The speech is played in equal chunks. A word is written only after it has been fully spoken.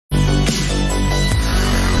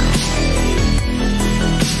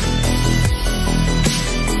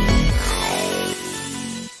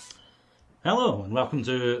Hello, and welcome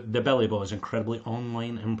to the Belly Boys incredibly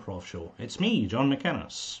online improv show. It's me, John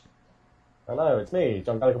McInnes. Hello, it's me,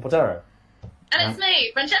 John Gallagher Portero. And it's me,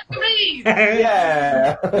 Francesca Reid!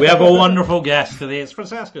 Yeah! We have a wonderful guest today. It's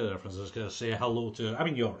Francesca. Francesca, say hello to... I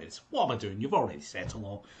mean, you already... What am I doing? You've already said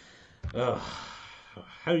hello.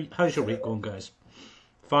 How's your week going, guys?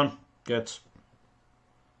 Fun? Good?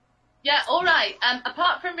 Yeah, alright.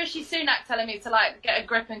 Apart from Rishi Sunak telling me to, get a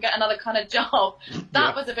grip and get another kind of job,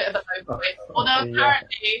 that was a bit of a low point. Although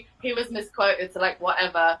apparently he was misquoted, so,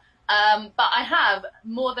 whatever. But I have,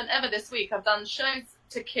 more than ever this week, I've done shows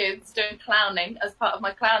to kids doing clowning as part of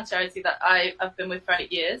my clown charity that I've been with for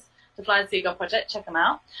 8 years, the Flying Seagull Project. Check them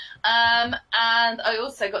out. And I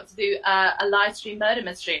also got to do a live stream murder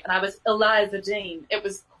mystery, and I was Eliza Dean. It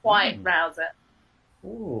was quite rousing.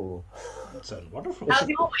 Ooh. That sounds wonderful. How's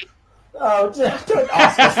your week? Oh, don't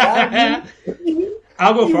ask us that.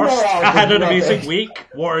 I'll go first. I had an rubbish. amazing week.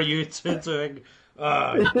 What are you two doing?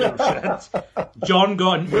 Shit. John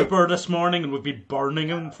got an Uber this morning and we've been burning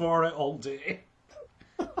him for it all day.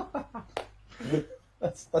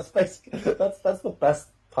 That's the best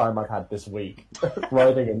time I've had this week.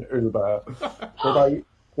 Riding an Uber.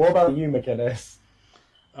 What about you, McInnes?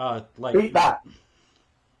 Beat that.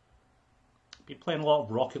 Been playing a lot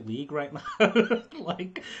of Rocket League right now.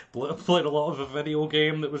 Playing a lot of a video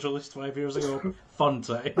game that was released 5 years ago. Fun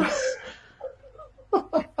times.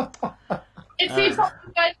 It seems like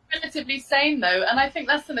you guys are relatively sane, though, and I think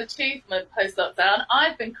that's an achievement post-lockdown.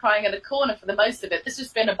 I've been crying in the corner for the most of it. This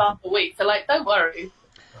has been a bumper week, so, don't worry.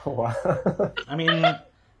 Wow. I mean,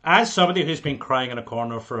 as somebody who's been crying in a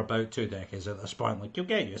corner for about 2 decades at this point, you'll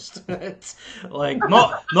get used to it.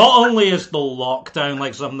 Not only is the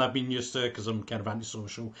lockdown something I've been used to because I'm kind of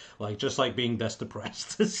antisocial, just being this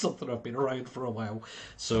depressed is something I've been around for a while.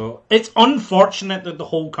 So it's unfortunate that the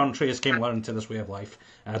whole country has came around to this way of life.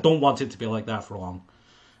 I don't want it to be like that for long.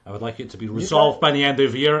 I would like it to be resolved by the end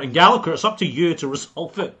of the year. And Gallagher, it's up to you to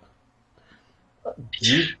resolve it.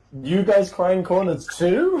 You guys cry in corners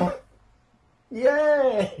too?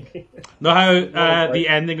 Yay! Know how the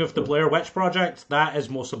ending of the Blair Witch Project? That is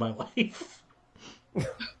most of my life.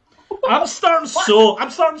 I'm starting so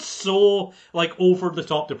over the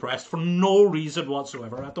top depressed for no reason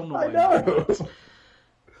whatsoever. I don't know why. I know.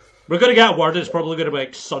 We're gonna get a word. It's probably gonna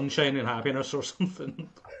be sunshine and happiness or something.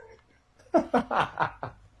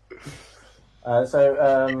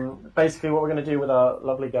 So basically what we're going to do with our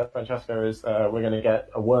lovely guest Francesca is we're going to get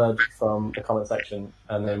a word from the comment section,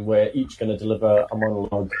 and then we're each going to deliver a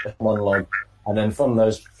monologue, and then from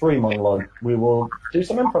those 3 monologues we will do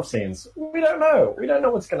some improv scenes. We don't know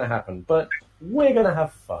what's going to happen, but we're going to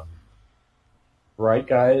have fun. Right,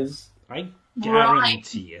 guys? I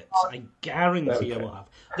guarantee it. I guarantee it will have.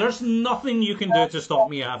 There's nothing you can do to stop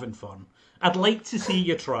me having fun. I'd like to see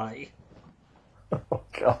you try. Oh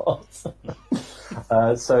God!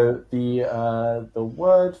 So the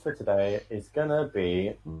word for today is gonna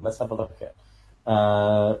be. Let's have a look at.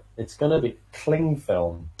 It's gonna be cling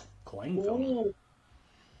film. Cling film.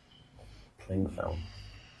 Cling film.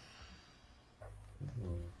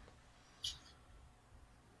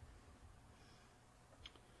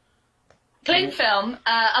 Cling film,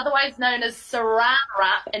 otherwise known as saran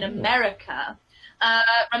wrap in America,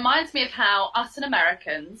 reminds me of how us and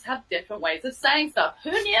Americans have different ways of saying stuff.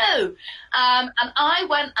 Who knew? And I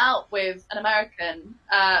went out with an American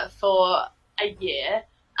for a year.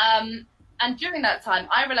 And during that time,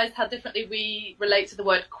 I realized how differently we relate to the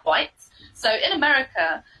word quite. So in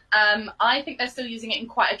America, I think they're still using it in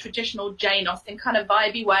quite a traditional Jane Austen kind of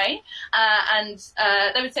vibey way. And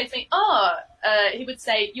they would say to me, he would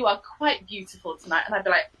say, "You are quite beautiful tonight." And I'd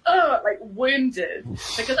be wounded.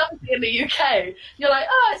 Because obviously in the UK, you're like,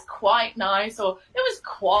 "Oh, it's quite nice," or "It was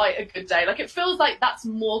quite a good day." It feels like that's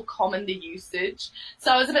more common the usage.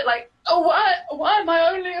 So I was a bit like, "Oh, why am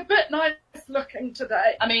I only a bit nice looking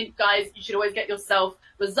today?" I mean, guys, you should always get yourself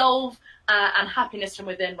resolve and happiness from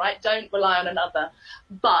within, right? Don't rely on another.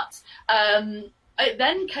 But it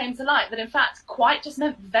then came to light that in fact quite just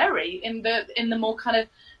meant very in the more kind of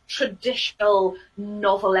traditional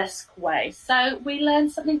novelesque way. So we learn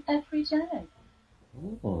something every day.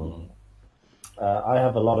 I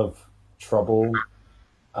have a lot of trouble.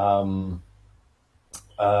 I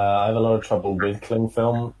have a lot of trouble with cling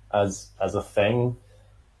film as a thing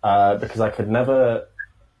because I could never.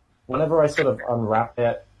 Whenever I sort of unwrap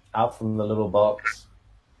it out from the little box,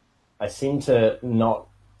 I seem to not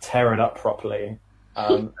tear it up properly,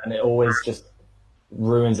 and it always just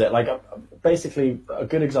ruins it. Basically, a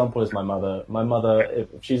good example is my mother. My mother, if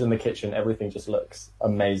she's in the kitchen, everything just looks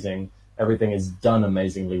amazing. Everything is done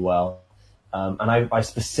amazingly well. And I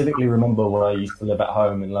specifically remember when I used to live at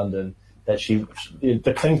home in London, that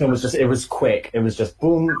the cling film was it was quick. It was just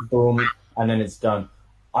boom, boom, and then it's done.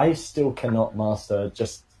 I still cannot master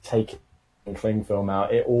just taking cling film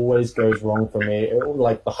out. It always goes wrong for me.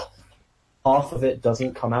 Half of it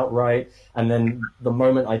doesn't come out right, and then the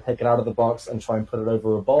moment I take it out of the box and try and put it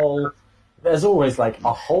over a bowl, there's always like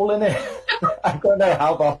a hole in it. I don't know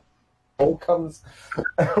how the hole comes,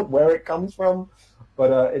 where it comes from,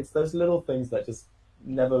 but it's those little things that just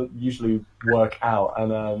never usually work out.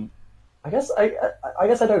 And I guess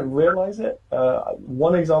I don't realize it.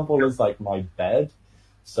 One example is like my bed.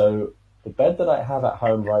 So the bed that I have at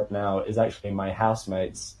home right now is actually my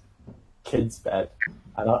housemate's kid's bed.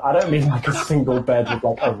 And I don't mean like a single bed with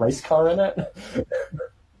like a race car in it.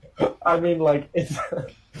 I mean like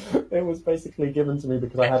it was basically given to me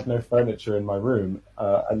because I had no furniture in my room,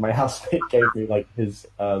 and my housemate gave me like his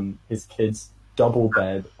kid's double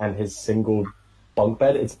bed and his single bunk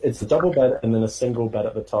bed. It's a double bed and then a single bed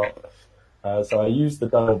at the top. So I used the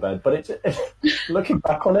double bed, but looking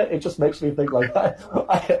back on it, it just makes me think like that.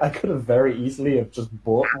 I could have very easily have just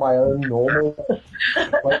bought my own normal,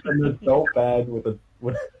 like an adult bed with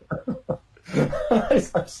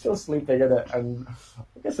I'm still sleeping in it, and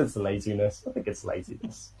I guess it's laziness. I think it's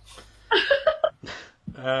laziness.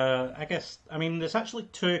 I mean, there's actually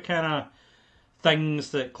two kind of things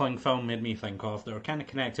that cling film made me think of that are kind of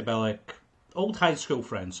connected by like old high school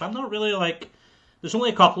friends. So I'm not really like. There's only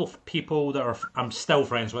a couple of people that I'm still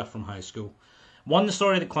friends with from high school. One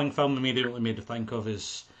story that cling film immediately made me think of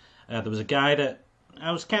is there was a guy that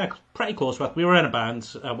I was kind of pretty close with. We were in a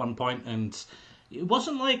band at one point, and it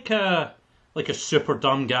wasn't like a super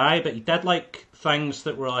dumb guy, but he did like things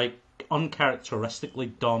that were like uncharacteristically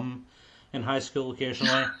dumb in high school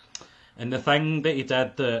occasionally. And the thing that he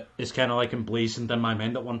did that is kind of like emblazoned in my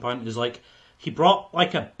mind at one point is like he brought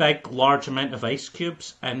like a big, large amount of ice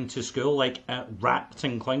cubes into school, like wrapped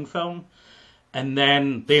in cling film, and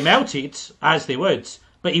then they melted as they would.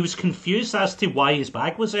 But he was confused as to why his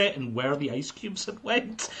bag was it and where the ice cubes had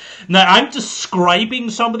went. Now, I'm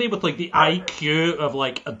describing somebody with like the IQ of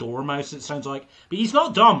like a dormouse, it sounds like. But he's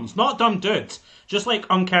not dumb. He's not a dumb dude. Just like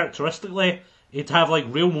uncharacteristically, he'd have like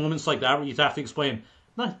real moments like that where you'd have to explain,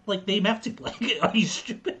 no, like they melted. Like, are you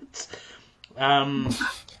stupid?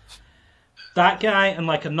 That guy and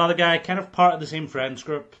like another guy, kind of part of the same friends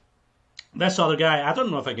group. This other guy, I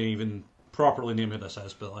don't know if I can even properly name who this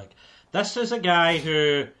is, but like, this is a guy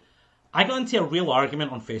who I got into a real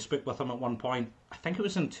argument on Facebook with him at one point. I think it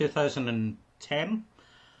was in 2010.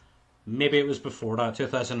 Maybe it was before that,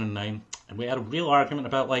 2009. And we had a real argument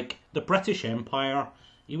about like the British Empire.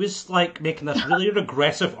 He was like making this really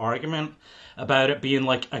regressive argument about it being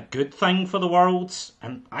like a good thing for the world.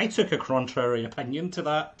 And I took a contrary opinion to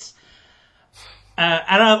that.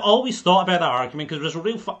 And I've always thought about that argument because it was a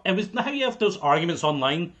real. It was how you have those arguments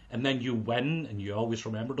online, and then you win, and you always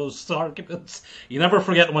remember those arguments. You never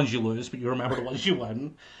forget the ones you lose, but you remember the ones you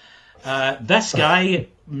win. This guy,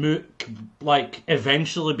 like,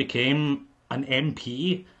 eventually became an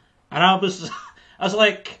MP, and I was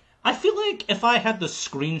like, I feel like if I had the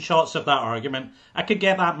screenshots of that argument, I could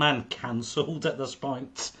get that man cancelled at this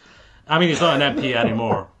point. I mean, he's not an MP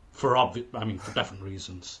anymore for different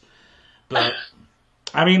reasons, but.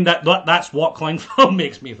 I mean, that's what cling film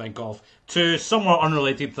makes me think of. Two somewhat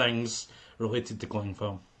unrelated things related to cling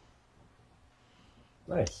film.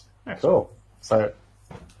 Nice. Cool. So,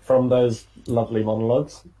 from those lovely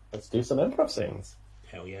monologues, let's do some improv scenes.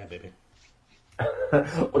 Hell yeah, baby.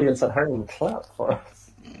 Audience at home, clap for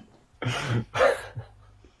us.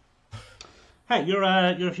 Hey,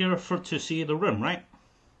 you're here to see the room, right?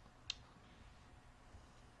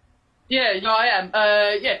 Yeah, no, I am.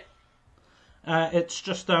 Yeah. It's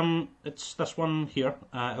just it's this one here.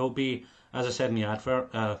 It'll be, as I said in the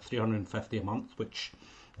advert, $350 a month, which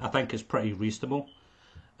I think is pretty reasonable.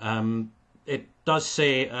 It does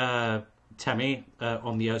say Timmy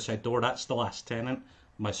on the outside door. That's the last tenant,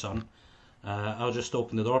 my son. I'll just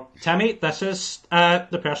open the door. Timmy, this is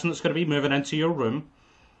the person that's going to be moving into your room.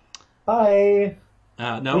 Hi.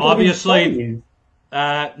 Now, obviously,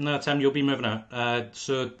 no, Tim, you'll be moving out.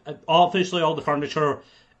 So obviously, all the furniture.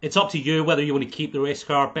 It's up to you whether you want to keep the race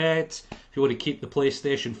car bed, if you want to keep the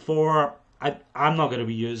PlayStation 4. I'm not going to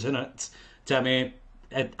be using it. Timmy,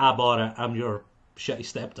 I bought it. I'm your shitty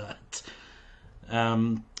stepdad.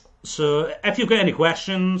 So if you've got any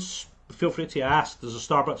questions, feel free to ask. There's a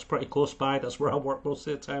Starbucks pretty close by. That's where I work most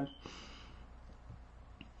of the time.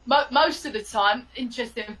 Most of the time,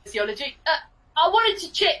 interesting physiology. I wanted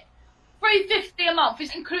to check. $350 a month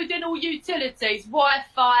is including all utilities,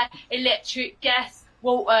 Wi-Fi, electric, gas,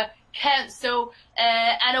 water, council,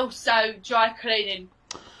 and also dry cleaning.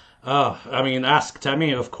 I mean, ask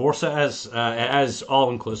Timmy. Of course it is. It is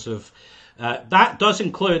all-inclusive. That does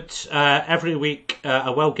include, every week, I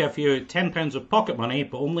will give you £10 of pocket money,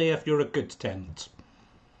 but only if you're a good tenant.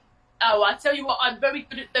 Oh, I tell you what, I'm very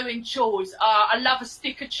good at doing chores. I love a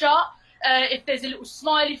sticker chart. If there's a little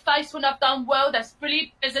smiley face when I've done well, that's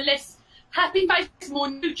brilliant. There's a less happy face, more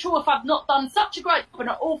neutral if I've not done such a great job and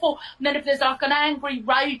awful. And then if there's like an angry,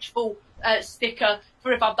 rageful sticker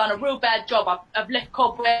for if I've done a real bad job, I've left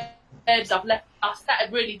cobwebs, that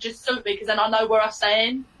really just suit me because then I know where I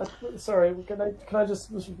stand. Sorry, can I just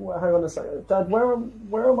hang on a second, Dad?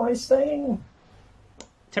 Where am I staying?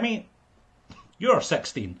 Timmy, you're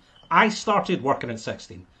 16. I started working at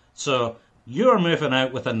 16, so you're moving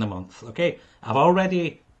out within the month. Okay, I've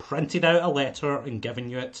already printed out a letter and given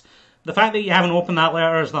you it. The fact that you haven't opened that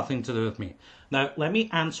letter has nothing to do with me. Now, let me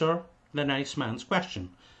answer the nice man's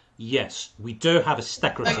question. Yes, we do have a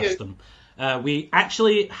sticker system. We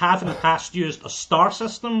actually have in the past used a star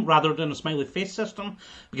system rather than a smiley face system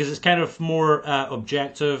because it's kind of more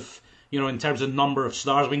objective, in terms of number of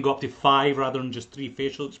stars. We can go up to 5 rather than just 3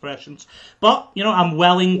 facial expressions. But, I'm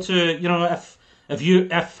willing to,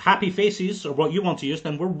 if happy faces are what you want to use,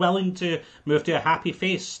 then we're willing to move to a happy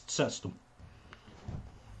face system.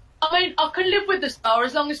 I mean, I can live with the star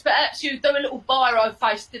as long as perhaps you do a little biro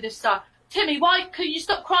face to the star. Timmy, why could you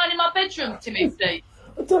stop crying in my bedroom, Timmy, please?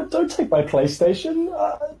 Don't take my PlayStation.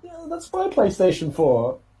 That's my PlayStation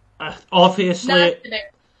 4.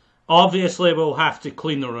 Obviously, we'll have to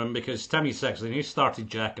clean the room because Timmy's 16. He started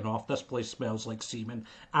jacking off. This place smells like semen.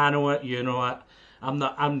 I know it. You know it.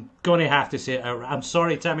 I'm going to have to say it out. I'm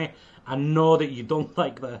sorry, Timmy. I know that you don't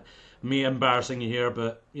like me embarrassing you here,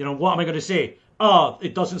 but what am I going to say? Oh,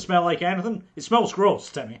 it doesn't smell like anything. It smells gross,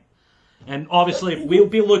 Timmy. And obviously, we'll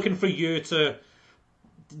be looking for you to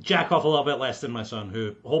jack off a little bit less than my son,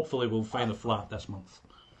 who hopefully will find a flat this month.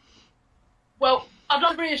 Well, I'd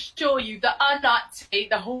like to reassure you that unlike Timmy,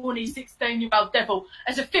 the horny 16-year-old devil,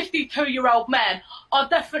 as a 52-year-old man, I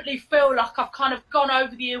definitely feel like I've kind of gone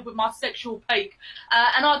over the hill with my sexual peak.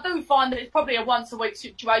 And I do find that it's probably a once-a-week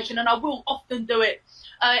situation, and I will often do it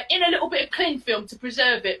in a little bit of cling film to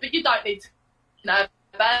preserve it, but you don't need to know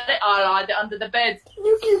about it. I hide it under the bed.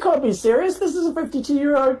 You can't be serious. This is a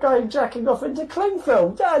 52-year-old guy jacking off into cling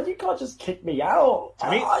film. Dad, you can't just kick me out.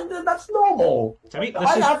 Timmy, that's normal. Timmy,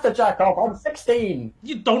 I have to jack off. I'm 16.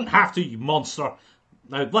 You don't have to, you monster.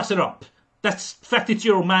 Now, listen up. This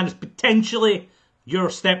 52-year-old man is potentially your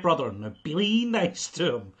stepbrother. Now, be nice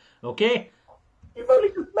to him, okay? You've only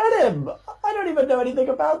just met him. I don't even know anything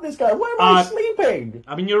about this guy. Where am I sleeping?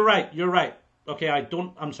 I mean, you're right. Okay,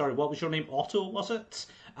 I'm sorry, what was your name? Otto, was it?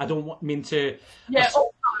 I don't mean to... Yeah,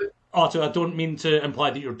 Otto, I don't mean to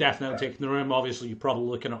imply that you're definitely taking the room. Obviously, you're probably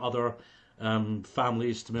looking at other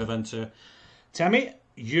families to move into. Timmy,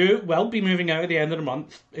 you will be moving out at the end of the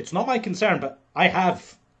month. It's not my concern, but I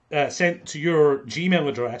have sent to your Gmail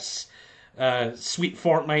address,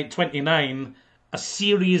 sweetfortnight29, a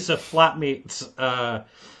series of flatmates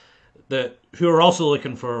who are also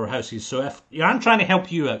looking for houses. So if I'm trying to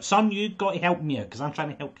help you out, son, you've got to help me out because I'm trying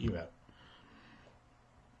to help you out.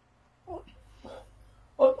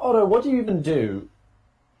 Otto, what do you even do?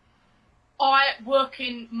 I work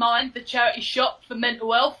in Mind, the charity shop for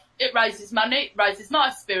mental health. It raises money, it raises my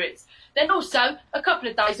spirits. Then also, a couple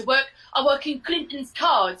of days of work, I work in Clinton's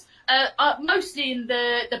Cards, mostly in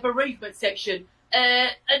the bereavement section.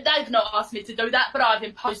 They've not asked me to do that, but I've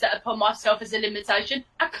imposed that upon myself as a limitation.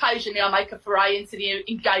 Occasionally I make a foray into the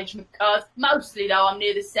engagement cards. Mostly, though, I'm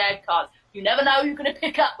near the sad cards. You never know who you're going to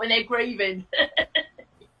pick up when they're grieving.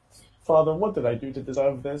 Father, what did I do to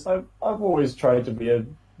deserve this? I've always tried to be a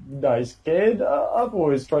nice kid. I've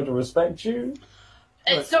always tried to respect you.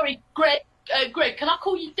 Sorry, Greg, can I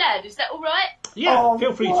call you Dad? Is that all right? Yeah,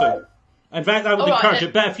 feel free to. In fact, I would encourage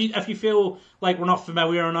it. But if you feel like we're not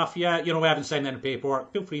familiar enough yet, we haven't signed any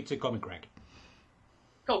paperwork, feel free to call me Greg.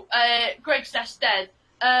 Cool. Greg/Dad.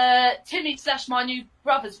 Timmy / my new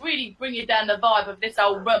brothers really bringing down the vibe of this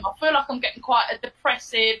old room. I feel like I'm getting quite a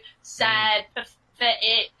depressive, sad,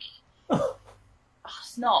 pathetic.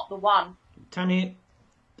 It's not the one. Tammy,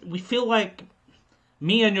 we feel like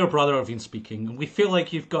me and your brother have been speaking, and we feel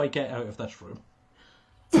like you've got to get out of this room.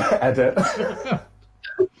 Edit.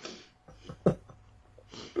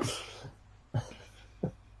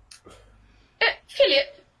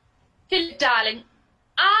 Philip, darling,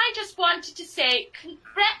 I just wanted to say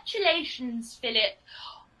congratulations, Philip,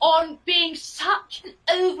 on being such an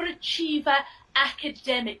overachiever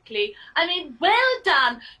academically. I mean, well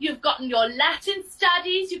done. You've gotten your Latin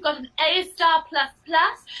studies, you've got an A*++,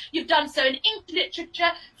 you've done so in English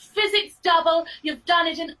literature, physics double, you've done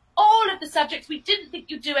it in all of the subjects we didn't think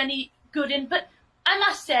you'd do any good in, but I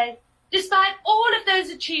must say, despite all of those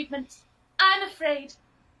achievements, I'm afraid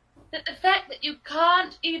that the fact that you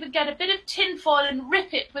can't even get a bit of tinfoil and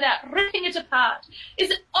rip it without ripping it apart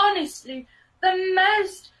is honestly the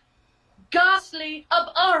most ghastly,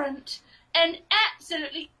 abhorrent, and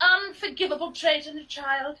absolutely unforgivable trait in a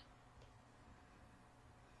child.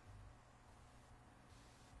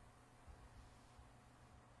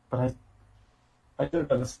 But I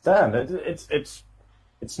don't understand. It's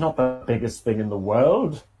not the biggest thing in the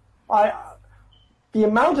world. The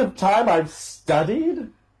amount of time I've studied,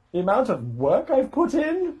 the amount of work I've put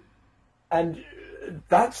in, and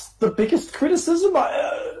that's the biggest criticism.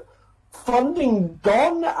 Funding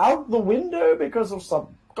gone out the window because of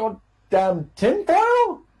some goddamn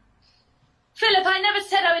tinfoil? Philip, I never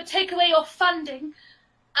said I would take away your funding.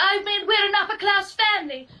 I mean, we're an upper-class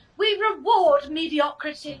family. We reward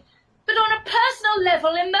mediocrity. But on a personal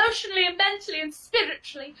level, emotionally and mentally and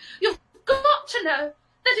spiritually, you've got to know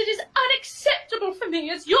that it is unacceptable for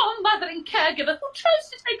me as your mother and caregiver who chose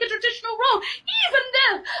to take a traditional role, even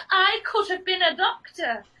though I could have been a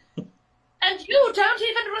doctor. And you don't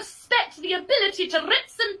even respect the ability to rip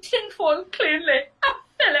some tinfoil cleanly. Oh,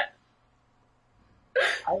 Philip.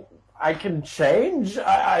 I can change.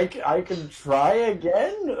 I can try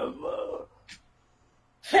again.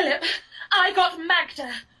 Philip, I got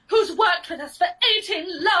Magda, who's worked with us for 18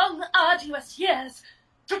 long, arduous years,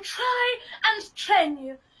 to try and train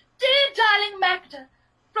you. Dear darling Magda,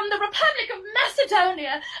 from the Republic of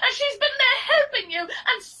Macedonia, and she's been there helping you,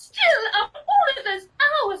 and still, after all of those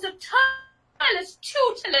hours of tireless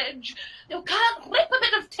tutelage, you can't rip a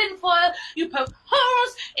bit of tinfoil, you poke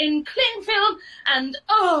holes in cling film, and,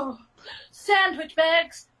 sandwich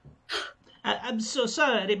bags. I'm so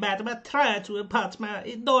sorry, madam. I tried to impart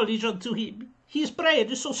my knowledge onto him. His brain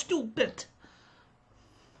is so stupid.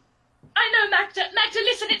 I know, Magda. Magda,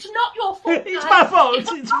 listen, it's not your fault. It's my fault.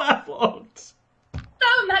 It's my fault.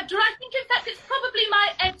 No, Magda, I think in fact it's probably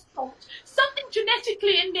my egg's fault. Something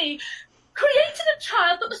genetically in me created a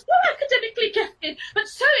child that was so academically gifted, but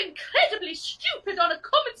so incredibly stupid on a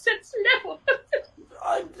common sense level.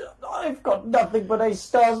 I've got nothing but A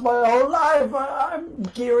stars my whole life. I'm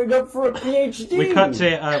gearing up for a PhD.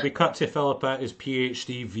 We cut to Philip at his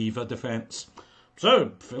PhD Viva defence.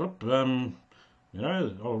 So, Philip,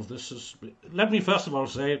 all of this is... Let me first of all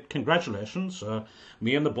say congratulations.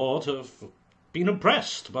 Me and the board have been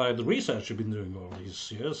impressed by the research you've been doing all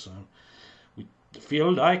these years. We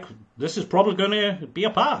feel like this is probably going to be a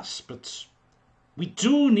pass, but we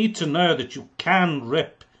do need to know that you can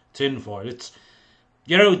rip tinfoil. It's...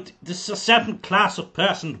 this is a certain class of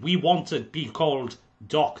person we want to be called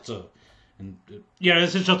doctor. And,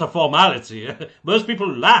 this is just a formality. Most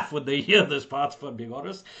people laugh when they hear this part, if I'm being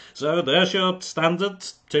honest. So there's your standard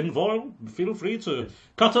tinfoil. Feel free to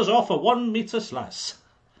cut us off a 1 meter slice.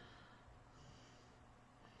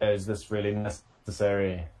 Is this really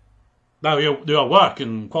necessary? Now, your work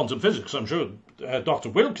in quantum physics, I'm sure Dr.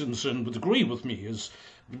 Wilkinson would agree with me, is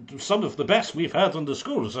some of the best we've had in the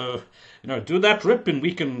school. So, do that rip and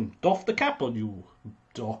we can doff the cap on you,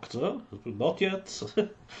 Doctor. Not yet.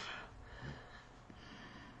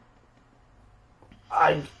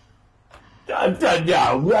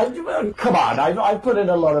 Come on, I've put in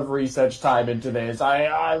a lot of research time into this.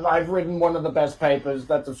 I've written one of the best papers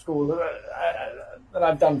that the school... that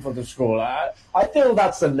I've done for the school. I feel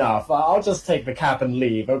that's enough. I'll just take the cap and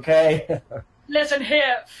leave, okay? Listen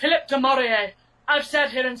here, Philip de Maurier. I've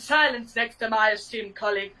sat here in silence next to my esteemed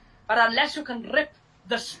colleague, but unless you can rip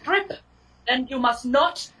the strip, then you must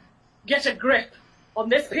not get a grip on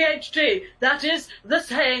this PhD. That is the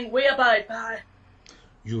saying we abide by.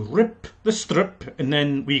 You rip the strip, and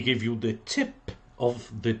then we give you the tip of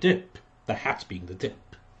the dip. The hat being the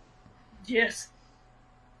dip. Yes.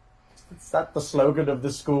 Is that the slogan of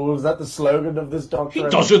the school? Is that the slogan of this doctor? He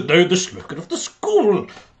doesn't know the slogan of the school.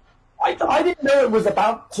 I didn't know it was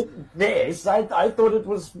about this. I thought it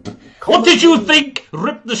was... What did you think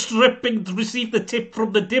rip the strip and receive the tip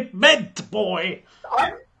from the dip meant, boy?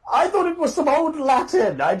 I thought it was some old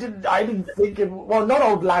Latin. I didn't think it... Well, not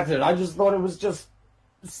old Latin. I just thought it was just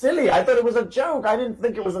silly. I thought it was a joke. I didn't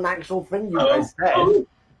think it was an actual thing you guys said.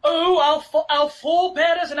 Our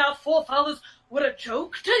forebears and our forefathers were a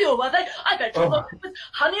joke to you, were they? I bet you thought it was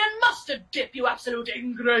honey and mustard dip, you absolute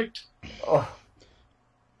ingrate. Oh.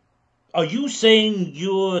 Are you saying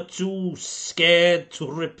you're too scared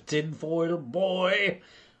to rip tinfoil, boy?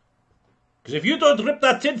 Because if you don't rip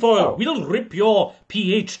that tinfoil, we'll rip your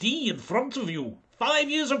PhD in front of you. 5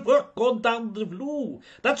 years of work gone down the blue.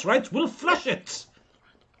 That's right, we'll flush it.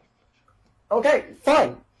 Okay,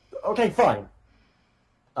 fine.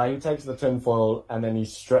 He takes the tinfoil and then he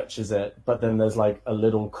stretches it, but then there's like a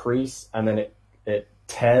little crease, and then it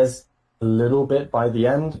tears a little bit by the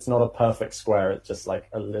end. It's not a perfect square, it's just like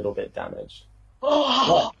a little bit damaged.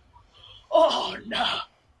 Oh, oh no.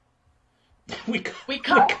 We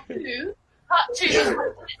cut to the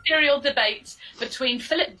ministerial debate between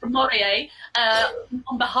Philip de Maurier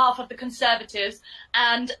on behalf of the Conservatives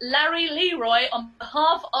and Larry Leroy on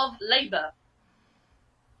behalf of Labour.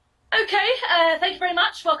 Okay, thank you very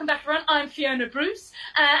much. Welcome back, everyone. I'm Fiona Bruce,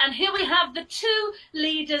 and here we have the two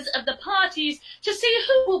leaders of the parties to see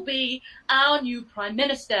who will be our new Prime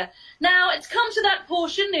Minister. Now, it's come to that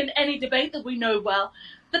portion in any debate that we know well,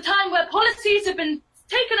 the time where policies have been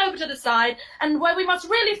taken over to the side and where we must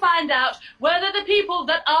really find out whether the people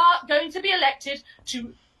that are going to be elected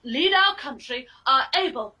to lead our country are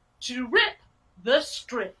able to rip the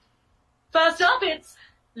strip. First up, it's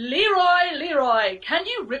Leroy, can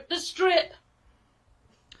you rip the strip?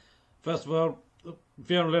 First of all,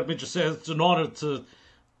 Fiona, let me just say it's an honour to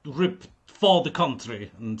rip for the country,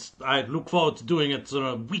 and I look forward to doing it on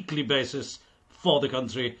a weekly basis for the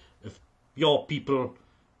country if your people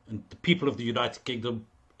and the people of the United Kingdom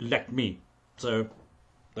elect me. So,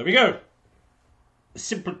 there we go. A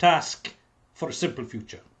simple task for a simple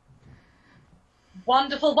future.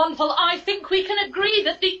 Wonderful, wonderful. I think we can agree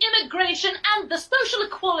that the immigration and the social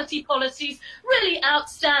equality policies really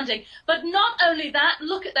outstanding. But not only that,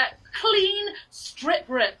 look at that clean strip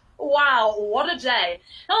rip. Wow, what a day.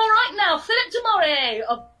 All right now, Philip de Maurier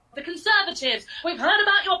of the Conservatives, we've heard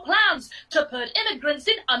about your plans to put immigrants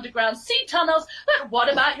in underground sea tunnels, but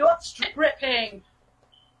what about your strip ripping?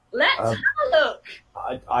 Let's have a look.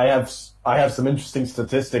 I have some interesting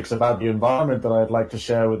statistics about the environment that I'd like to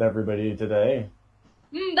share with everybody today.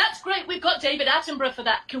 That's great. We've got David Attenborough for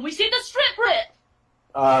that. Can we see the strip rip?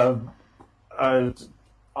 I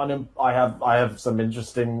have some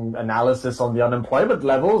interesting analysis on the unemployment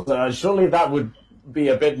levels. Surely that would be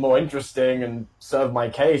a bit more interesting and serve my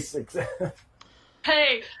case.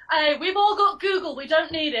 Hey, we've all got Google. We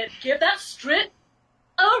don't need it. Give that strip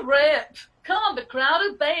a rip. Come on, the crowd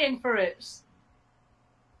are baying for it.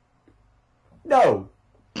 No.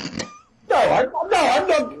 I'm not.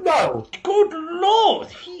 No. Good Lord,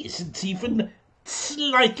 he isn't even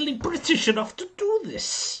slightly British enough to do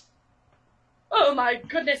this. Oh my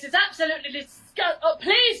goodness, it's absolutely disgusting. Oh,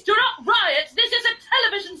 please do not riot. This is a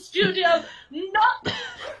television studio, not...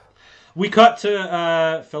 We cut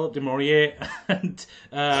to Philip de Maurier, and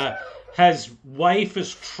his wife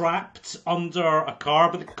is trapped under a car,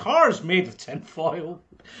 but the car is made of tinfoil.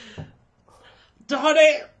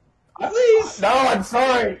 Honey, please! No, I'm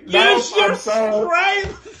sorry. Use your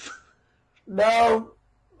strength! No,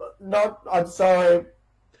 I'm sorry.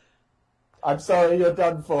 I'm sorry, you're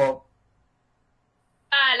done for.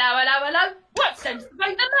 Hello. What seems to be the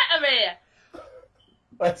matter here?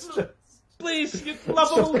 That's just... Please, you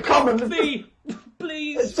lovable cockney!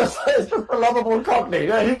 Please! It's just a lovable cockney.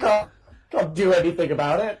 Yeah, he can't do anything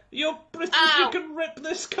about it. You're British, you can rip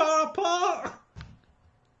this car apart!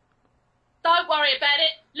 Don't worry about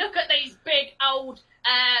it. Look at these big old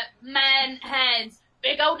man hands.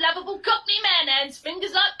 Big old lovable cockney man hands,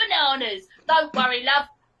 fingers like bananas. Don't worry, love.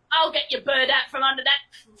 I'll get your bird out from under that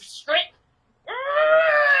strip.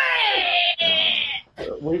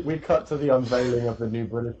 We cut to the unveiling of the new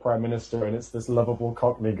British Prime Minister, and it's this lovable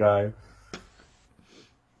cockney guy.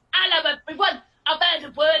 Hello, everyone. I've had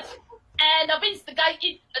a word, and I've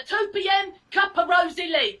instigated a 2 p.m. cup of rosy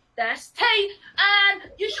lee. That's tea, and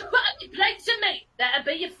you should put up your plates of meat. That'll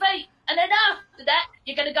be your feet. And then after that,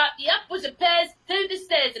 you're going to go up the upwards of pairs to the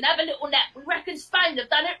stairs and have a little nap. We reckon Spain have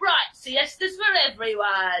done it right. Siestas for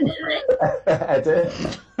everyone. I did.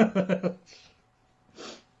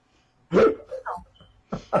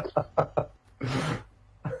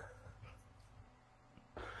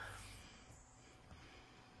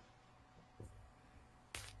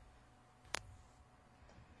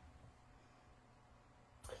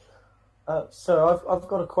 So I've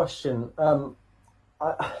got a question.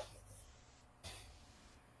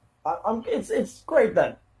 It's great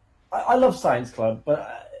that I love Science Club,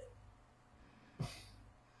 but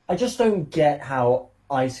I just don't get how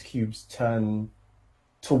ice cubes turn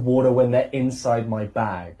to water when they're inside my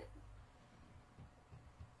bag.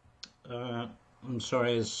 I'm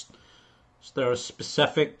sorry, is there a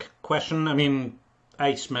specific question? I mean,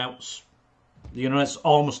 ice melts. You know, it's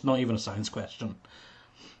almost not even a science question.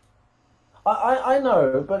 I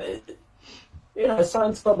know, but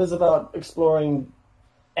Science Club is about exploring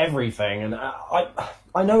everything, and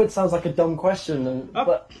I know it sounds like a dumb question,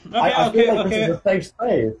 but I feel like this is a safe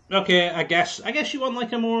space. Okay, I guess you want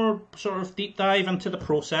like a more sort of deep dive into the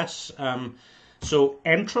process. So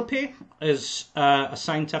entropy is a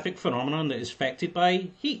scientific phenomenon that is affected by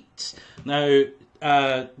heat. Now,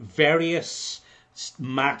 various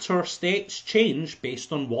matter states change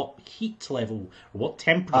based on what heat level, or what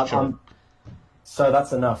temperature. So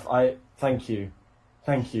that's enough. Thank you.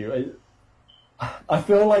 I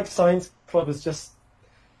feel like Science Club is just,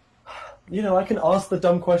 I can ask the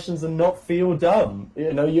dumb questions and not feel dumb.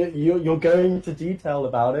 You're going into detail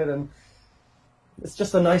about it, and it's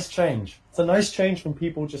just a nice change. It's a nice change from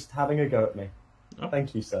people just having a go at me. Oh.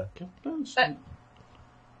 Thank you, sir.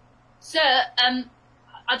 Sir,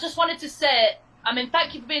 I just wanted to say,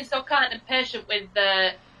 thank you for being so kind and patient with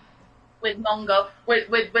Mongo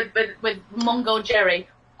Jerry.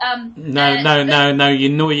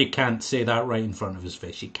 No, you can't say that right in front of his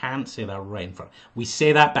face. You can't say that right in front. We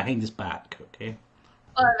say that behind his back, okay?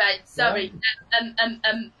 Alright, sorry.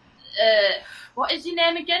 What is your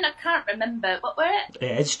name again? I can't remember. What were it? Yeah,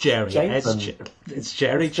 it's Jerry. It's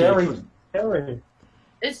Jerry. Jerry.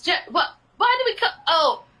 It's Jerry. What? Why do we cut?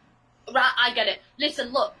 Oh, right, I get it.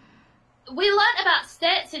 Listen, look. We learnt about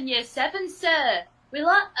states in year 7, sir. We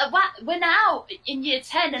learnt we're now in year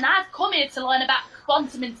 10, and I've come here to learn about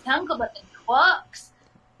quantum entanglement and quarks.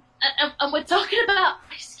 And we're talking about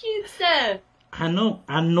ice cubes, sir. I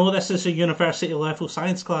know this is a university level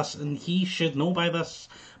science class, and he should know by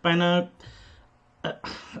now.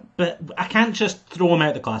 But I can't just throw him out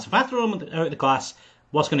of the class. If I throw him out of the class,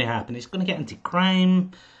 what's going to happen? He's going to get into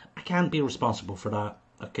crime. I can't be responsible for that.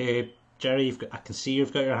 Okay, Jerry, I can see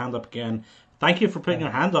you've got your hand up again. Thank you for putting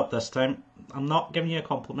your hand up this time. I'm not giving you a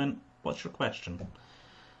compliment. What's your question?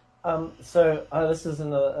 This is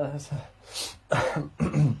another.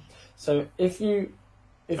 So if you.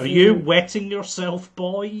 Are you wetting yourself,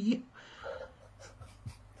 boy?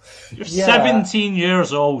 You're 17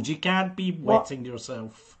 years old. You can't be wetting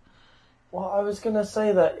yourself. Well, I was going to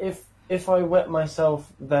say that if I wet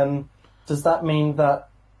myself, then does that mean that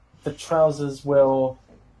the trousers will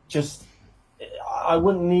just... I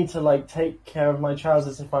wouldn't need to take care of my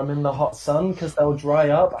trousers if I'm in the hot sun because they'll dry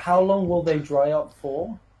up. How long will they dry up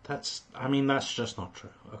for? That's just not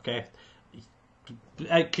true. Okay,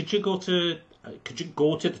 could you go to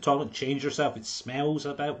the toilet and change yourself? It smells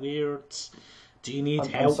a bit weird. Do you need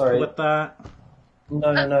help with that?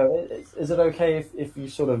 No. Is it okay if you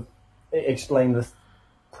sort of explain the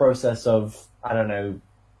process of, I don't know,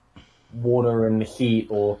 water and heat,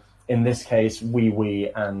 or in this case,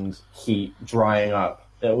 wee and heat drying up?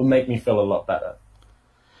 It would make me feel a lot better.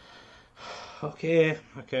 Okay.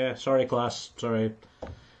 Sorry, class. Sorry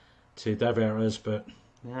to divert us, but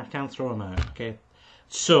I can't throw him out. Okay.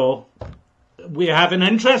 So, we have an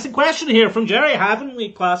interesting question here from Jerry, haven't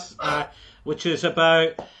we, class? Which is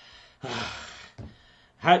about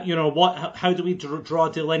how do we draw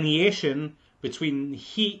delineation between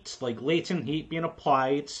heat, like latent heat being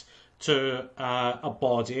applied to a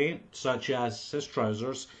body, such as his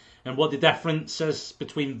trousers, and what the difference is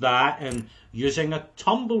between that and using a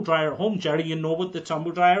tumble dryer at home. Jerry, you know what the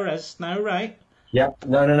tumble dryer is now, right? Yeah.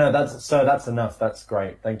 No. That's enough. That's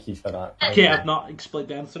great. Thank you for that. Okay, I've not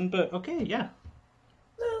explained anything, but okay, yeah.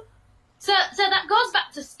 So that goes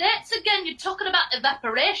back to states again. You're talking about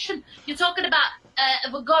evaporation. You're talking about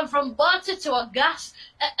we're going from water to a gas.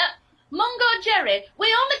 Mungo Jerry,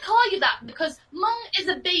 we only call you that because Mung is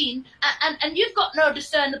a bean and you've got no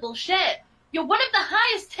discernible shape. You're one of the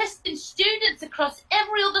highest testing students across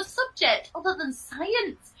every other subject other than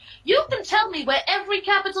science. You can tell me where every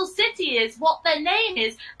capital city is, what their name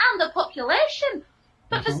is, and the population.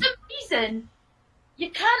 But for some reason,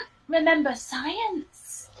 you can't remember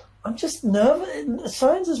science. I'm just nervous.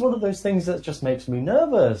 Science is one of those things that just makes me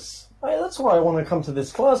nervous. That's why I want to come to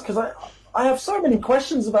this class, because I have so many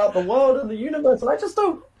questions about the world and the universe, and I just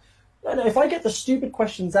don't... If I get the stupid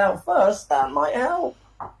questions out first, that might help.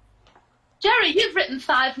 Jerry, you've written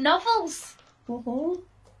 5 novels.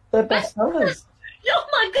 They're bestsellers. Oh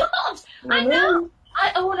my God! I know.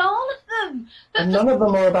 I own all of them. And none of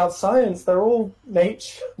them are about science. They're all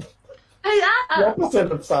nature. The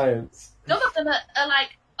opposite of science. Some of them are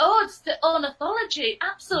like odes to ornithology,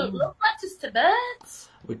 absolute love letters to birds.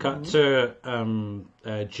 We cut to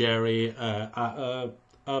Jerry at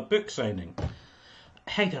a book signing.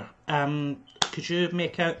 Hey there, could you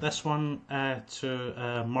make out this one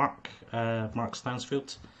to Mark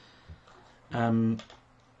Stansfield?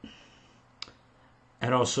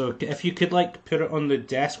 And also, if you could put it on the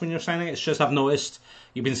desk when you're signing it. It's just I've noticed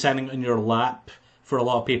you've been signing it on your lap for a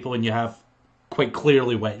lot of people, and you have quite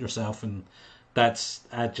clearly wet yourself, and I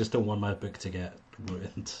just don't want my book to get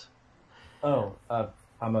ruined. Oh,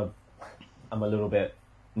 I'm a little bit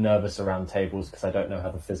nervous around tables because I don't know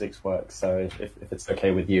how the physics works. So if it's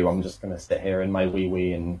okay with you, I'm just going to sit here in my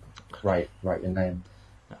wee and write your name.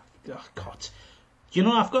 Oh, God. You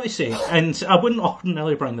know, I've got to say, and I wouldn't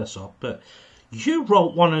ordinarily bring this up, but you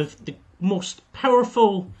wrote one of the most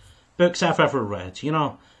powerful books I've ever read. You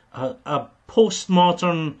know, a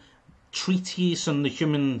postmodern treatise on the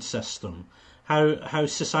human system, how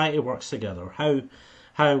society works together, how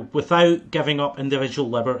without giving up individual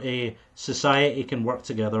liberty, society can work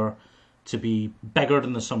together to be bigger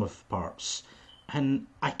than the sum of parts. And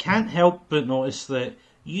I can't help but notice that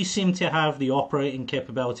you seem to have the operating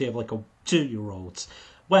capability of like a 2-year-old,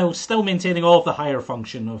 while still maintaining all of the higher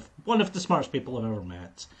function of one of the smartest people I've ever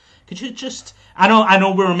met. Could you just... I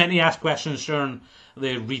know we were meant to ask questions during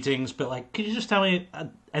the readings, but like, could you just tell me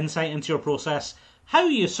an insight into your process? How are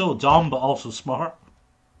you so dumb but also smart?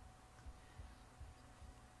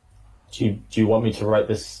 Do you want me to write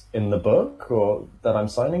this in the book, or that I'm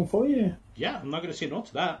signing for you? Yeah, I'm not going to say no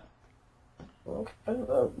to that. Okay.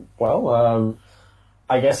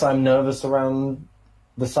 I guess I'm nervous around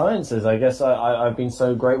the sciences. I guess I've been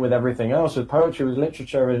so great with everything else, with poetry, with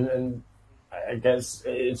literature, and I guess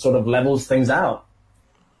it sort of levels things out.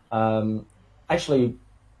 Actually,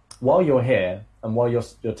 while you're here and while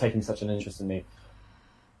you're taking such an interest in me,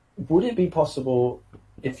 would it be possible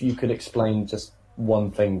if you could explain just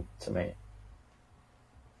one thing to me?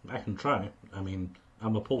 I can try. I mean,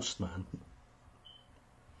 I'm a postman.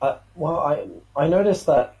 I noticed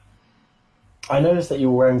that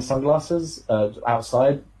you were wearing sunglasses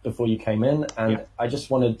outside before you came in, and yeah. I just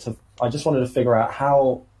wanted to figure out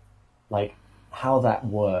how that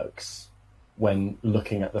works when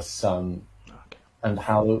looking at the sun, okay, and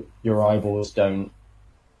how your eyeballs don't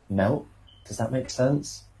melt. Does that make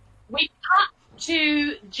sense? We cut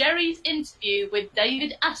to Jerry's interview with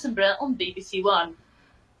David Attenborough on BBC One.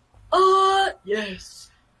 Yes,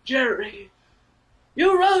 Jerry.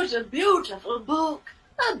 You wrote a beautiful book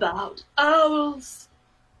about owls.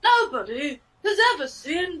 Nobody has ever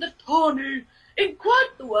seen the tawny in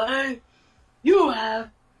quite the way you have.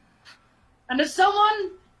 And as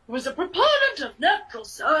someone who is a proponent of natural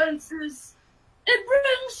sciences, it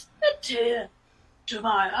brings a tear to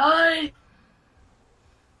my eye.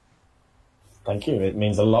 Thank you. It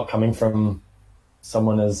means a lot coming from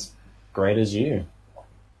someone as great as you.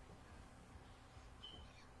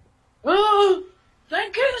 Oh,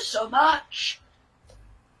 thank you so much.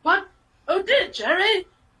 But, oh dear Jerry,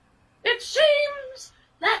 it seems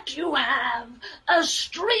that you have a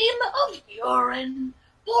stream of urine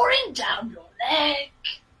pouring down your leg.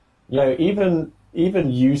 You know,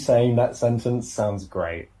 even you saying that sentence sounds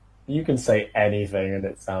great. You can say anything and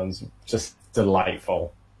it sounds just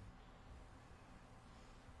delightful.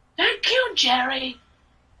 Thank you, Jerry.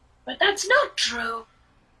 But that's not true.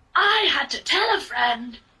 I had to tell a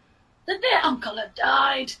friend that their uncle had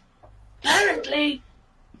died. Apparently,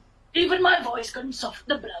 even my voice couldn't soften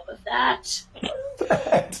the blow of that.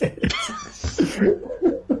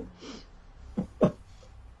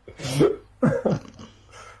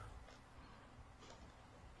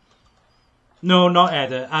 No, not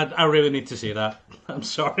edit. I really need to see that. I'm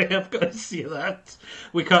sorry, I've got to see that.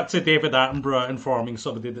 We cut to David Attenborough informing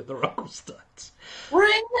somebody that their uncle's dead.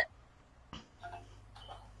 Ring.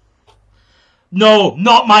 No,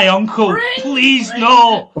 not my uncle. Ring. Please, Ring.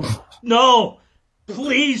 no. No.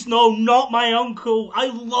 Please, no, not my uncle. I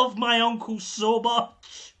love my uncle so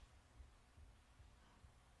much.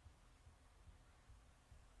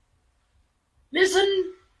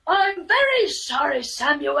 Listen, I'm very sorry,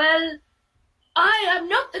 Samuel. I am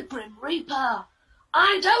not the Grim Reaper.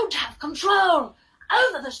 I don't have control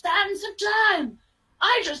over the sands of time.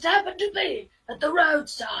 I just happen to be at the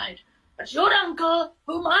roadside. But your uncle,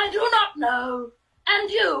 whom I do not know, and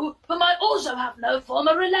you, whom I also have no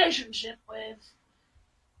former relationship with,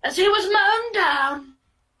 as he was mown down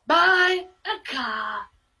by a car.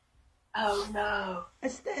 Oh no.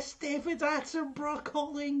 Is this David Attenborough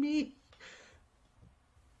calling me?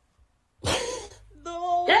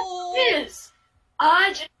 No. Yes, it is.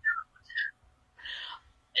 I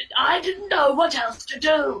didn't know what else to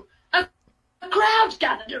do. A crowd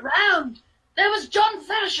gathered around. There was John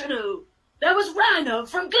Fashanu. There was Rhino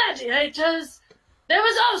from Gladiators. There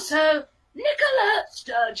was also Nicola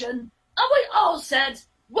Sturgeon. And we all said,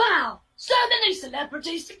 wow, so many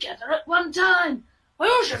celebrities together at one time.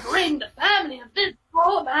 Who should ring the family of this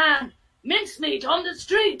poor man, mincemeat on the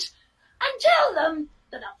street, and tell them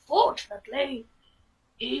that unfortunately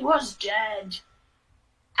he was dead.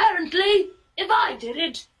 Apparently, if I did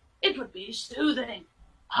it, it would be soothing.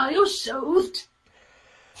 Are you soothed?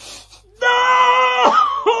 No!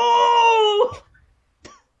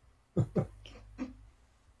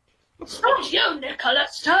 Sod you,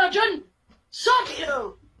 Nicholas Sturgeon! Sod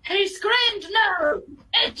you! He screamed no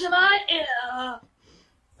into my ear.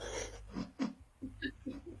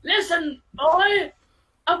 Listen, boy,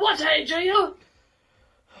 at what age are you?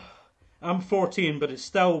 I'm 14, but it's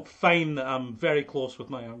still fine that I'm very close with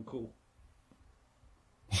my uncle.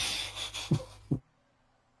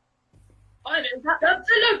 I mean, that's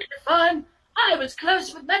absolutely fine. I was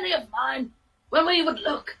close with many of mine when we would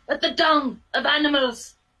look at the dung of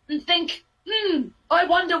animals and think, I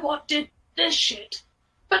wonder what did this shit.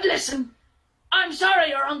 But listen, I'm sorry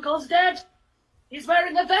your uncle's dead. He's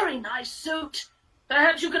wearing a very nice suit.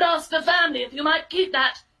 Perhaps you could ask the family if you might keep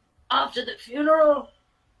that after the funeral.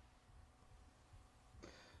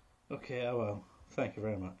 Okay, I will. Thank you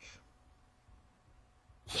very much.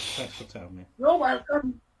 Thanks for telling me. You're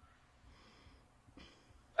welcome.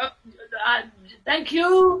 Thank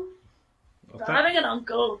you for having an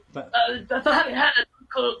uncle. For having had an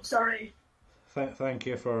uncle, sorry. Thank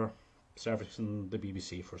you for servicing the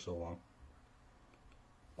BBC for so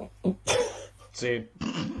long. See.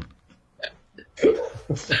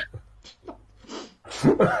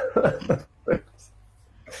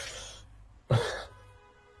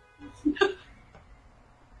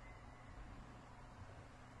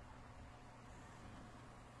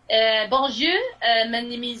 Bonjour, my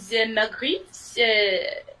name is Marguerite.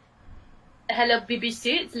 Hello,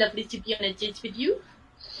 BBC. It's lovely to be on a date with you.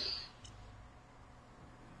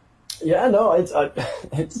 Yeah, no, it's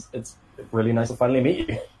really nice to finally meet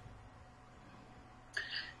you.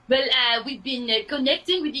 Well, we've been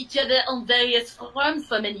connecting with each other on various forums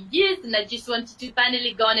for many years, and I just wanted to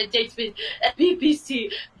finally go on a date with a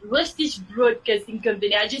BBC, British Broadcasting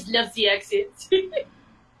Company. I just love the accent.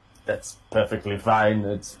 That's perfectly fine.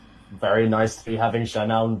 It's very nice to be having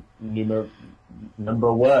Chanel number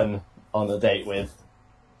one on a date with.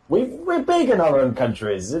 We're big in our own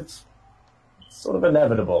countries. It's sort of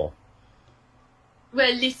inevitable.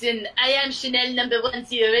 Well, listen, I am Chanel number 1,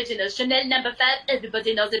 the original. Chanel number 5,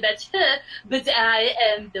 everybody knows about her, but I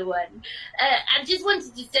am the one. I just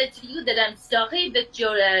wanted to say to you that I'm sorry that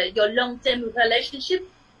your long-term relationship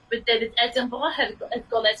with David Attenborough has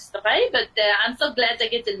gone astray, but I'm so glad I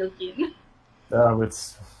get to look in.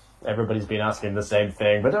 Everybody's been asking the same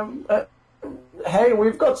thing, but hey,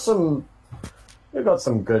 we've got some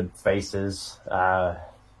good faces.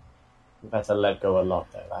 We've had to let go a lot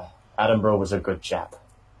though. Attenborough was a good chap.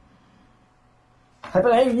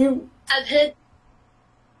 But hey, I've heard.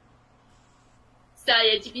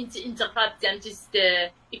 Sorry, I didn't mean to interrupt. I'm just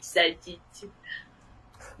excited.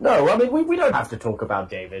 No, I mean, we don't have to talk about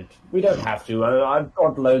David. We don't have to. I've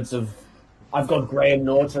got Graham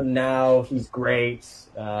Norton now. He's great.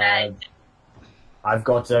 Right. I've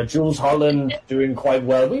got Jules Holland doing quite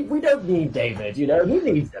well. We don't need David, you know. He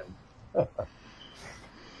needs him.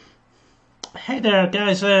 Hey there,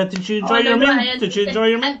 guys. Did you enjoy your meal? Did you enjoy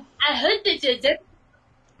your meal? I heard that you did.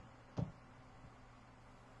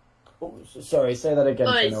 Oh, sorry, say that again.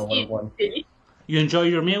 You enjoy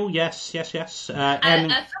your meal? Yes.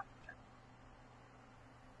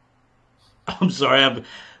 I'm sorry.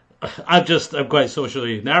 I'm quite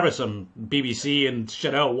socially nervous. I'm BBC and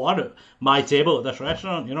Chanel 1 at my table at this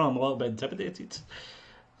restaurant. You know, I'm a little bit intimidated.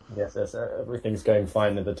 Yes, everything's going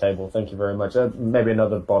fine at the table. Thank you very much. Maybe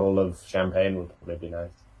another bottle of champagne would probably be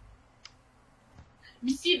nice.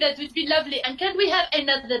 Monsieur, that would be lovely. And can we have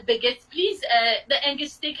another baguette, please? The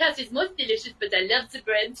Angus Steakhouse is most delicious, but I love the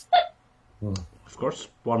bread. Of course,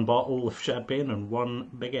 1 bottle of champagne and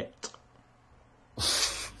 1 baguette.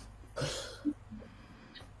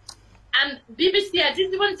 BBC, I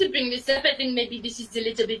didn't want to bring this up. I think maybe this is a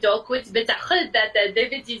little bit awkward, but I heard that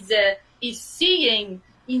David is seeing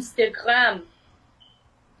Instagram.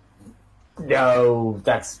 No,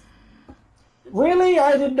 that's... Really?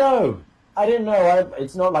 I didn't know.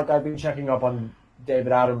 It's not like I've been checking up on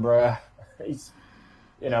David Attenborough. He's,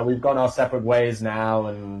 we've gone our separate ways now,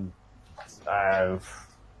 and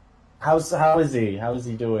how is he? How is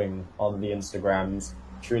he doing on the Instagrams?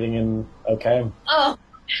 Treating him okay? Oh.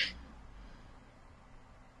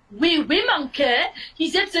 Oui, Monkey.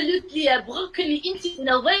 He's absolutely broken into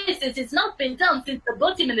no way since it's not been done since the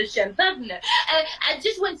bottom of the champagne. I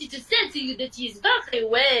just wanted to say to you that he is very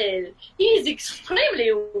well. He is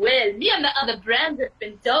extremely well. Me and the other brand have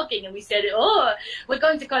been talking and we said, oh, we're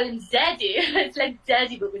going to call him Zaddy. It's like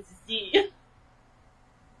Daddy but with a Z.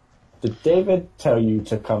 Did David tell you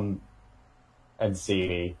to come and see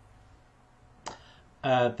me?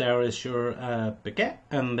 There is your baguette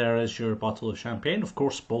and there is your bottle of champagne. Of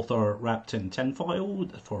course, both are wrapped in tinfoil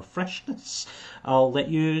for freshness. I'll let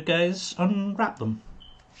you guys unwrap them.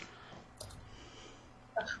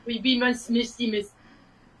 Oui, merci.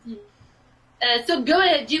 So go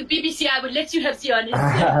ahead, do BBC. I will let you have the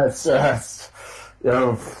honors.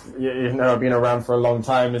 You've never been around for a long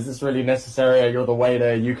time. Is this really necessary? You're the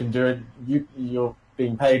waiter. You can do it. You're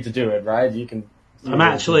being paid to do it, right? You can. I'm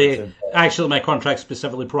actually, my contract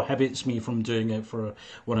specifically prohibits me from doing it for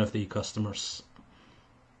one of the customers.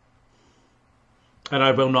 And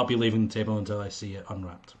I will not be leaving the table until I see it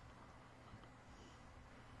unwrapped.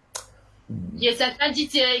 Yes, I find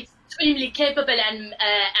it extremely capable and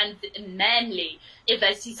manly. If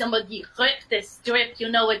I see somebody rip the strip, you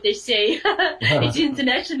know what they say. It's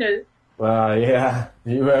international. Well, yeah,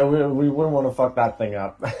 we wouldn't want to fuck that thing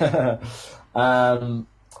up.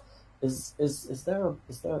 Is there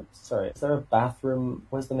a bathroom?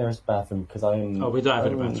 Where's the nearest bathroom? Because I'm. Oh, we don't have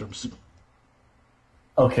any bathrooms.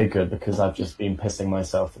 Okay, good, because I've just been pissing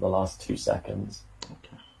myself for the last 2 seconds.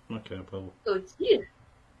 Okay, well. Oh, dear.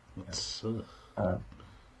 Let's.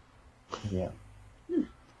 Yeah.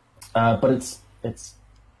 But it's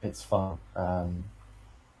fun.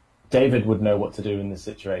 David would know what to do in this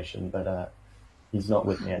situation, but he's not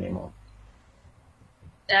with me anymore.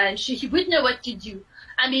 And he would know what to do.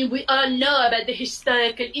 I mean, we all know about the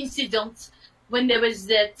historical incident when there was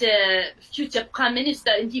that future prime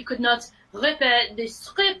minister and he could not repair the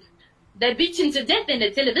script. They beat him to death in a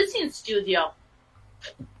television studio.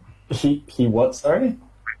 He what, sorry?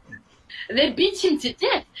 They beat him to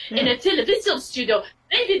death in a television studio.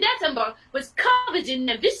 David Attenborough was covered in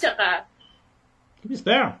viscera. He was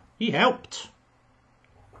there. He helped.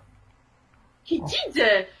 He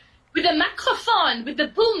did. With a microphone, with the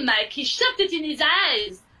boom mic, he shoved it in his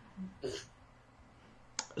eyes.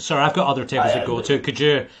 Sorry, I've got other tables to go to. Could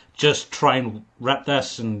you just try and wrap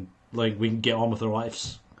this and we can get on with our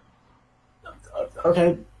lives?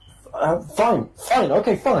 Okay, fine.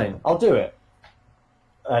 Okay, fine. I'll do it.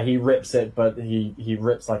 He rips it, but he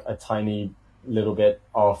rips like a tiny little bit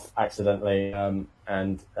off accidentally,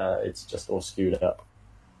 and it's just all skewed up.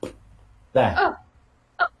 There. Oh.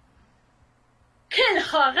 Quel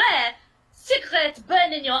horror! Secret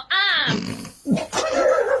burn in your arms!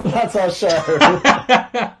 That's our show.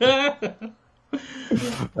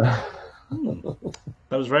 That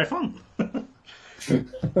was very fun.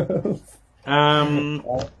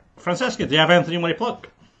 Francesca, do you have anything you want to plug?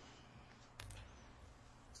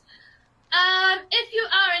 If you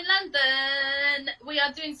are in London, we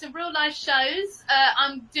are doing some real life shows.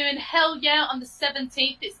 I'm doing Hell Yeah on the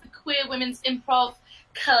 17th. It's the Queer Women's Improv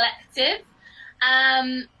Collective.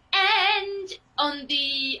 And on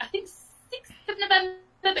the, I think, 6th of November,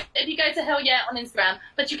 if you go to Hell Yeah on Instagram,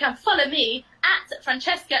 but you can follow me at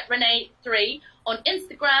Francesca Reid 3 on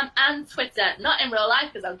Instagram and Twitter, not in real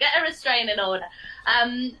life because I'll get a restraining order.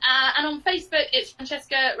 And on Facebook, it's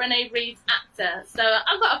Francesca Reid Reid Actor. So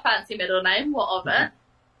I've got a fancy middle name, what of it?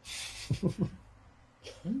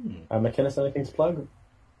 McInnes, anything to plug?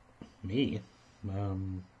 Me?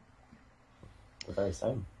 The very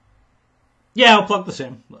same. Yeah, I'll plug the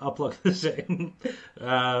same. The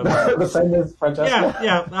same as Francesca?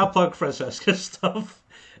 Yeah, I'll plug Francesca's stuff.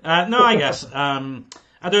 No, I guess. I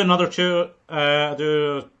do another show. I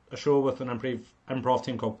do a show with an improv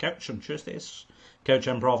team called Couch on Tuesdays. Couch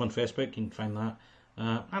Improv on Facebook, you can find that.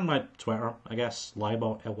 And my Twitter, I guess,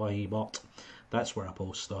 Liebot, Lyebot. That's where I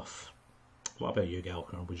post stuff. What about you,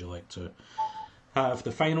 Gallagher? Would you like to have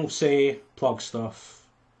the final say, plug stuff,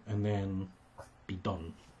 and then be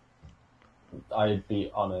done? I'd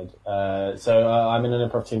be honoured. So I'm in an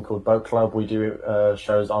improv team called Boat Club. We do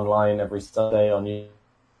shows online every Sunday on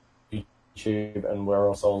YouTube, and we're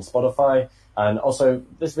also on Spotify. And also,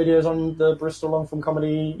 this video is on the Bristol Long Form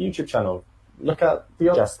Comedy YouTube channel. Look at the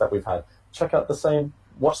other guests that we've had. Check out the same.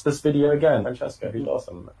 Watch this video again. Francesca, who's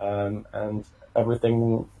awesome. And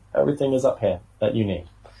everything is up here that you need.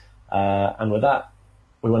 And with that,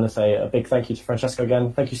 we want to say a big thank you to Francesca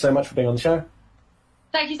again. Thank you so much for being on the show.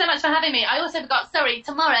 Thank you so much for having me. I also forgot,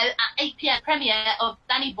 tomorrow at 8 p.m. premiere of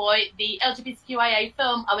Danny Boy, the LGBTQIA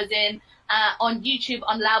film I was in on YouTube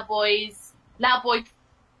on Loud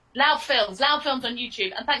Films on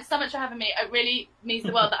YouTube. And thanks so much for having me. It really means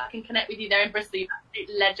the world that I can connect with you there in Bristol. You're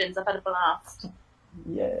absolute legends. I've had a blast.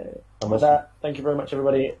 Yeah. And with that, thank you very much,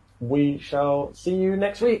 everybody. We shall see you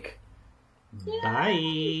next week.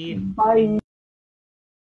 Bye. Bye.